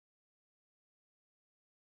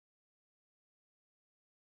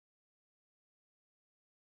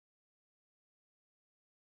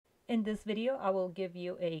In this video, I will give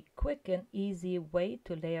you a quick and easy way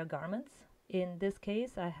to layer garments. In this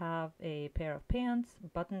case, I have a pair of pants,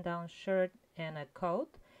 button-down shirt, and a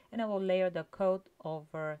coat, and I will layer the coat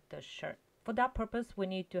over the shirt. For that purpose, we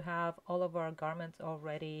need to have all of our garments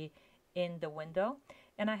already in the window,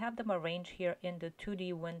 and I have them arranged here in the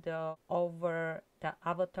 2D window over the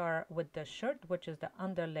avatar with the shirt, which is the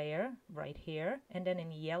under layer right here. And then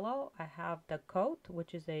in yellow, I have the coat,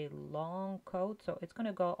 which is a long coat, so it's going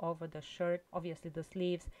to go over the shirt, obviously the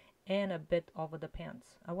sleeves, and a bit over the pants.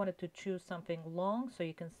 I wanted to choose something long so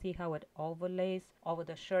you can see how it overlays over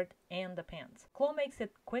the shirt and the pants. CLO makes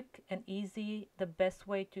it quick and easy. The best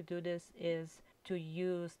way to do this is to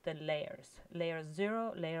use the layers, layer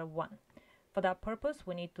 0, layer 1. For that purpose,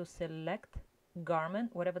 we need to select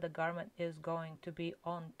garment, whatever the garment is going to be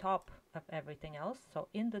on top of everything else. So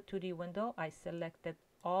in the 2D window, I selected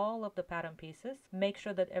all of the pattern pieces. Make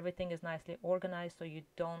sure that everything is nicely organized so you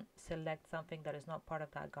don't select something that is not part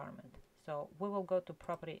of that garment. So we will go to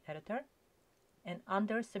Property Editor, and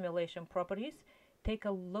under Simulation Properties, take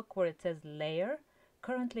a look where it says Layer.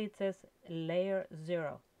 Currently it says Layer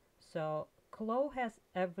 0. So CLO has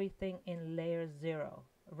everything in Layer 0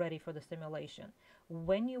 ready for the simulation.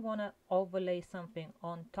 When you want to overlay something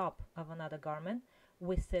on top of another garment,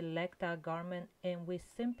 we select that garment and we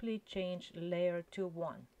simply change layer to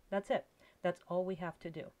 1. That's it. That's all we have to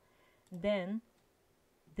do. Then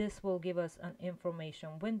this will give us an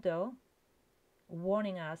information window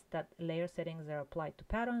warning us that layer settings are applied to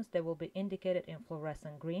patterns. They will be indicated in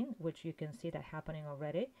fluorescent green, which you can see that happening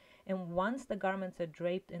already. And once the garments are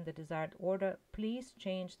draped in the desired order, please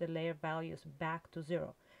change the layer values back to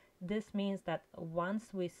 0. This means that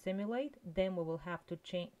once we simulate, then we will have to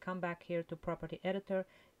come back here to Property Editor,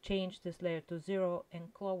 change this layer to 0,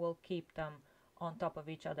 and CLO will keep them on top of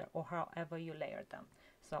each other or however you layer them.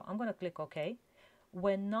 So I'm going to click OK.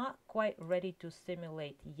 We're not quite ready to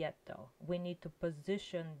simulate yet though. We need to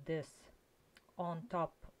position this on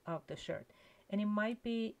top of the shirt. And it might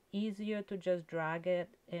be easier to just drag it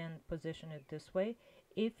and position it this way.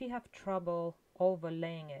 If you have trouble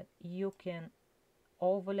overlaying it, you can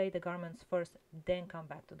overlay the garments first, then come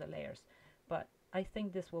back to the layers. But I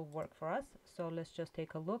think this will work for us. So let's just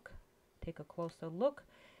take a look, take a closer look.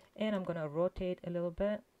 And I'm going to rotate a little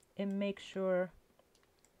bit and make sure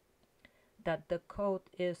that the coat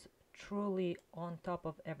is truly on top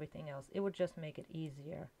of everything else. It would just make it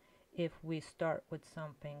easier if we start with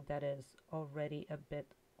something that is already a bit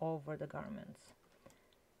over the garments.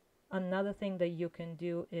 Another thing that you can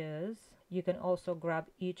do is you can also grab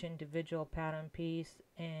each individual pattern piece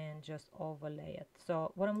and just overlay it.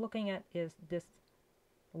 So what I'm looking at is this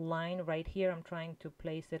line right here. I'm trying to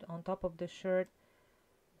place it on top of the shirt,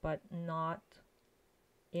 but not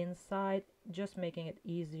inside, just making it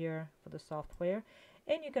easier for the software.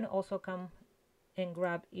 And you can also come and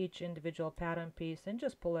grab each individual pattern piece and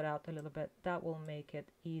just pull it out a little bit. That will make it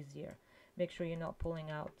easier. Make sure you're not pulling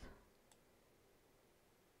out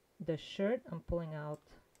the shirt. I'm pulling out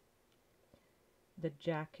the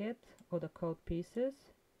jacket or the coat pieces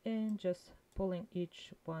and just pulling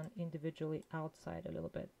each one individually outside a little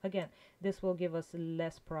bit. Again, this will give us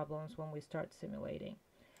less problems when we start simulating.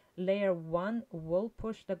 Layer 1 will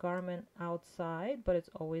push the garment outside, but it's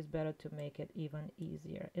always better to make it even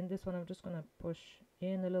easier. In this one, I'm just going to push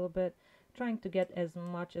in a little bit, trying to get as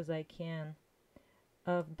much as I can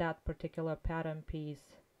of that particular pattern piece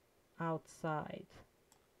outside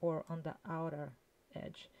or on the outer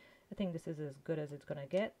edge. I think this is as good as it's going to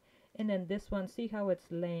get. And then this one, see how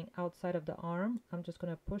it's laying outside of the arm? I'm just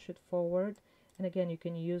going to push it forward. And again, you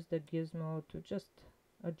can use the gizmo to just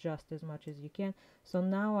adjust as much as you can. So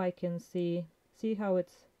now I can see how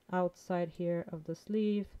it's outside here of the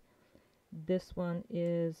sleeve. This one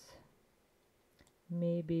is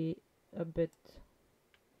maybe a bit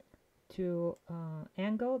too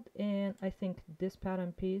angled, and I think this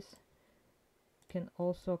pattern piece can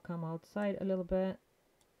also come outside a little bit,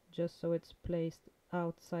 just so it's placed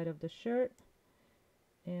outside of the shirt.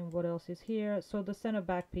 And what else is here? So the center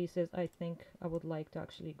back pieces, I think I would like to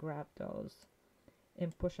actually grab those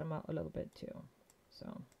and push them out a little bit too.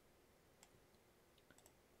 So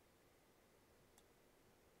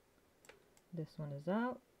this one is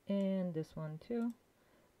out, and this one too.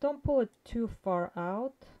 Don't pull it too far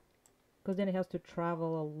out, because then it has to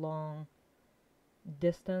travel a long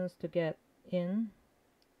distance to get in.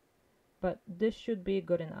 But this should be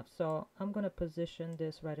good enough. So I'm going to position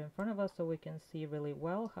this right in front of us so we can see really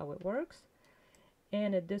well how it works.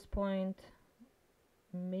 And at this point,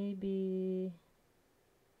 maybe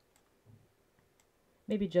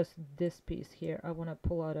maybe just this piece here I want to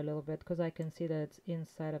pull out a little bit because I can see that it's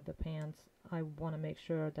inside of the pants. I want to make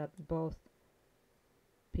sure that both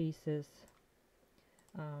pieces,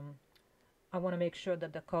 I want to make sure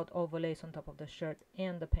that the coat overlays on top of the shirt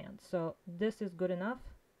and the pants. So this is good enough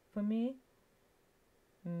for me.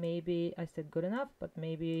 Maybe I said good enough, but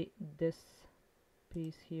maybe this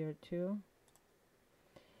piece here too.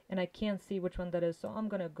 And I can't see which one that is, so I'm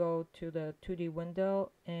gonna go to the 2D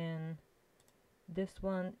window, and this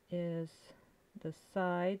one is the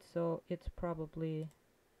side, so it's probably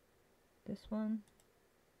this one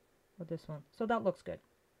or this one. So that looks good.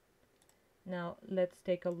 Now let's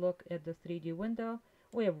take a look at the 3D window.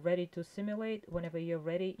 We are ready to simulate. Whenever you're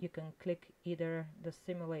ready, you can click either the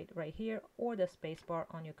simulate right here or the spacebar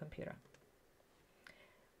on your computer.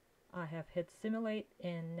 I have hit simulate,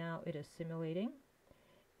 and now it is simulating,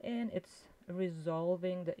 and it's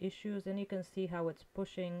resolving the issues, and you can see how it's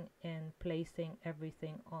pushing and placing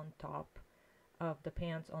everything on top of the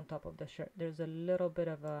pants, on top of the shirt. There's a little bit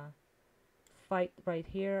of a fight right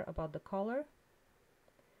here about the color,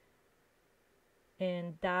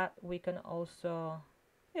 and that we can also,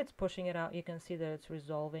 it's pushing it out. You can see that it's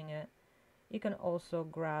resolving it. You can also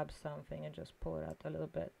grab something and just pull it out a little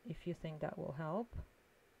bit if you think that will help.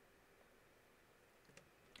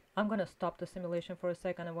 I'm going to stop the simulation for a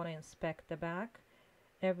second. I want to inspect the back.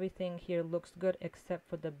 Everything here looks good except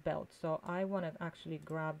for the belt. So I want to actually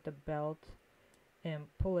grab the belt and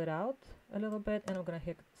pull it out a little bit, and I'm going to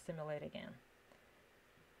hit simulate again.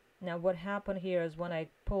 Now what happened here is when I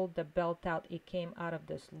pulled the belt out, it came out of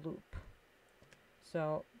this loop.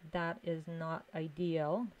 So that is not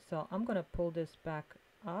ideal. So I'm going to pull this back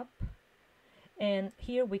up. And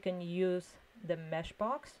here we can use the mesh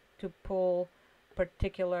box to pull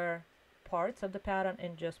particular parts of the pattern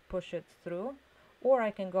and just push it through, or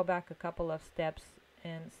I can go back a couple of steps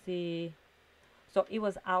and see. So it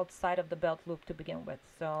was outside of the belt loop to begin with,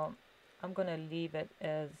 so I'm gonna leave it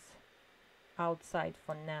as outside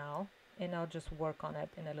for now, and I'll just work on it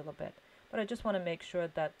in a little bit. But I just want to make sure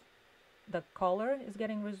that the color is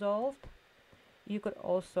getting resolved. You could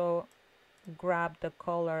also grab the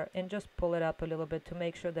collar and just pull it up a little bit to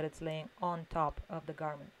make sure that it's laying on top of the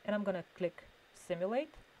garment. And I'm gonna click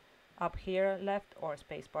simulate up here left, or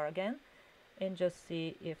spacebar again, and just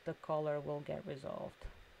see if the color will get resolved.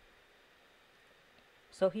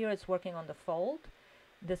 So here it's working on the fold.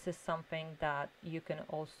 This is something that you can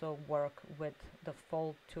also work with the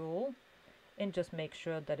fold tool and just make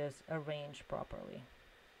sure that it's arranged properly.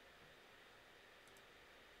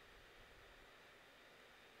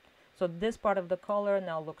 So this part of the collar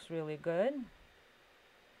now looks really good.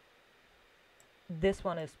 This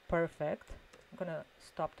one is perfect. I'm gonna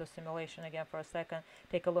stop the simulation again for a second.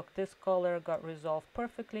 Take a look. This color got resolved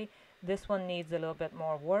perfectly. This one needs a little bit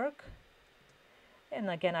more work. And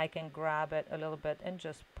again, I can grab it a little bit and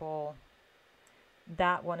just pull.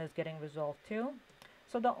 That one is getting resolved too.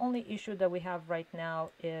 So the only issue that we have right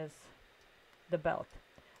now is the belt.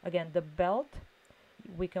 Again, the belt,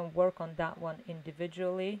 we can work on that one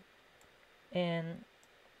individually, and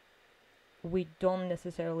we don't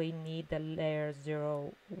necessarily need the layer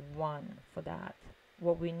 0-1 for that.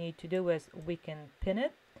 What we need to do is we can pin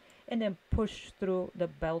it and then push through the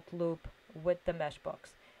belt loop with the mesh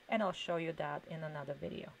box, and I'll show you that in another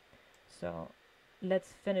video. So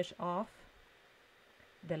let's finish off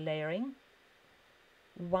the layering.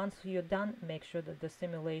 Once you're done, make sure that the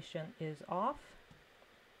simulation is off.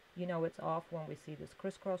 You know it's off when we see this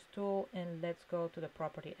crisscross tool, and let's go to the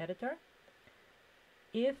property editor.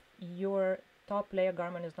 If your top layer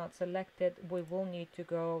garment is not selected, we will need to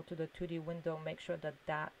go to the 2D window, make sure that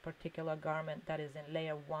that particular garment that is in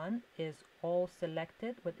layer 1 is all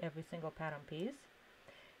selected with every single pattern piece,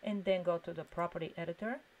 and then go to the property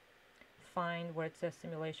editor, find where it says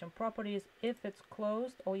simulation properties. If it's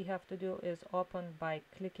closed, all you have to do is open by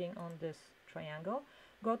clicking on this triangle,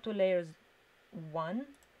 go to layers 1,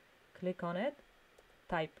 click on it,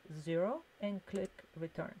 type 0, and click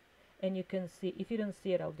return. And you can see, if you don't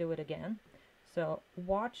see it, I'll do it again. So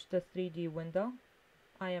watch the 3D window.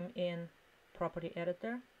 I am in property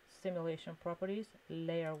editor, simulation properties,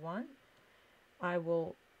 layer 1. I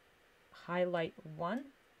will highlight 1,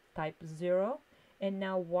 type 0, and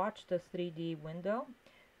now watch the 3D window.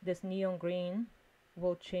 This neon green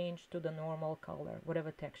will change to the normal color, whatever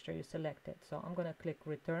texture you selected. So I'm going to click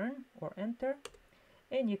return or enter,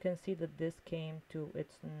 and you can see that this came to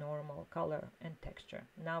its normal color and texture.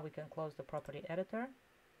 Now we can close the property editor,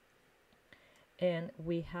 and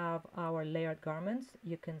we have our layered garments.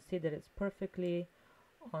 You can see that it's perfectly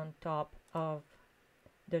on top of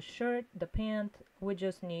the shirt, the pant. We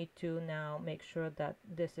just need to now make sure that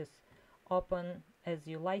this is open as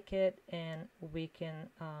you like it, and we can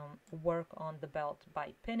work on the belt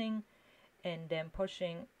by pinning and then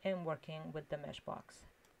pushing and working with the mesh box.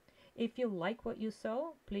 If you like what you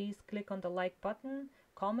saw, please click on the like button,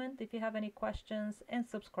 comment if you have any questions, and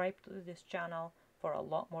subscribe to this channel for a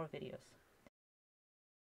lot more videos.